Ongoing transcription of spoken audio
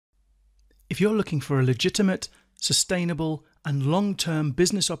If you're looking for a legitimate, sustainable, and long-term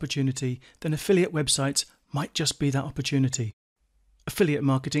business opportunity, then affiliate websites might just be that opportunity. Affiliate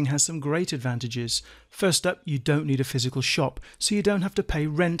marketing has some great advantages. First up, you don't need a physical shop, so you don't have to pay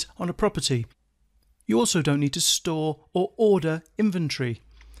rent on a property. You also don't need to store or order inventory.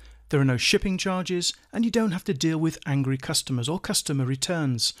 There are no shipping charges, and you don't have to deal with angry customers or customer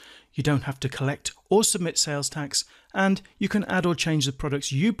returns. You don't have to collect or submit sales tax, and you can add or change the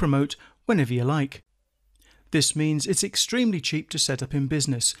products you promote whenever you like. This means it's extremely cheap to set up in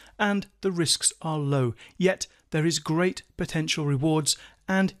business, and the risks are low, yet there is great potential rewards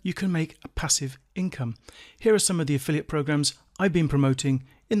and you can make a passive income. Here are some of the affiliate programs I've been promoting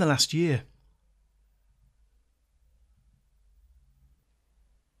in the last year.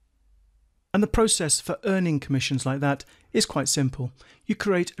 And the process for earning commissions like that is quite simple. You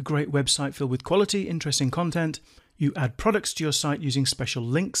create a great website filled with quality, interesting content, you add products to your site using special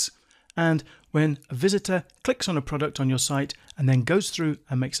links, and when a visitor clicks on a product on your site and then goes through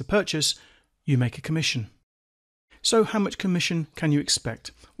and makes a purchase, you make a commission. So how much commission can you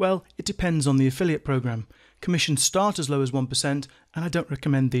expect? Well, it depends on the affiliate program. Commissions start as low as 1%, and I don't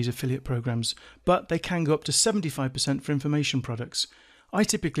recommend these affiliate programs, but they can go up to 75% for information products. I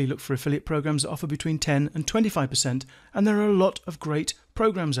typically look for affiliate programs that offer between 10 and 25%, and there are a lot of great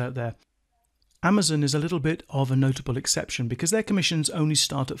programs out there. Amazon is a little bit of a notable exception because their commissions only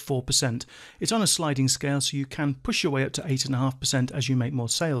start at 4%. It's on a sliding scale, so you can push your way up to 8.5% as you make more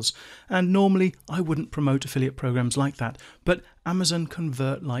sales. And normally I wouldn't promote affiliate programs like that, but Amazon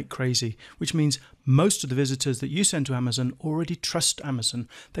convert like crazy, which means most of the visitors that you send to Amazon already trust Amazon.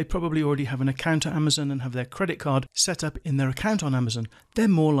 They probably already have an account at Amazon and have their credit card set up in their account on Amazon. They're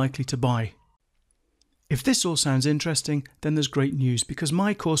more likely to buy. If this all sounds interesting, then there's great news because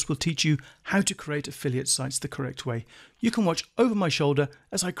my course will teach you how to create affiliate sites the correct way. You can watch over my shoulder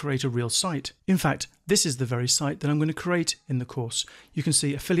as I create a real site. In fact, this is the very site that I'm going to create in the course. You can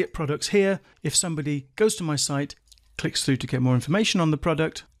see affiliate products here. If somebody goes to my site, clicks through to get more information on the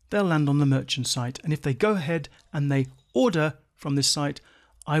product, they'll land on the merchant site. And if they go ahead and they order from this site,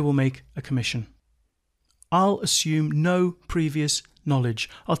 I will make a commission. I'll assume no previous knowledge.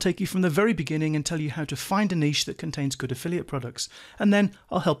 I'll take you from the very beginning and tell you how to find a niche that contains good affiliate products. And then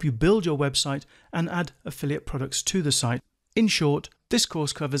I'll help you build your website and add affiliate products to the site. In short, this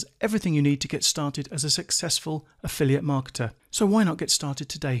course covers everything you need to get started as a successful affiliate marketer. So why not get started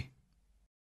today?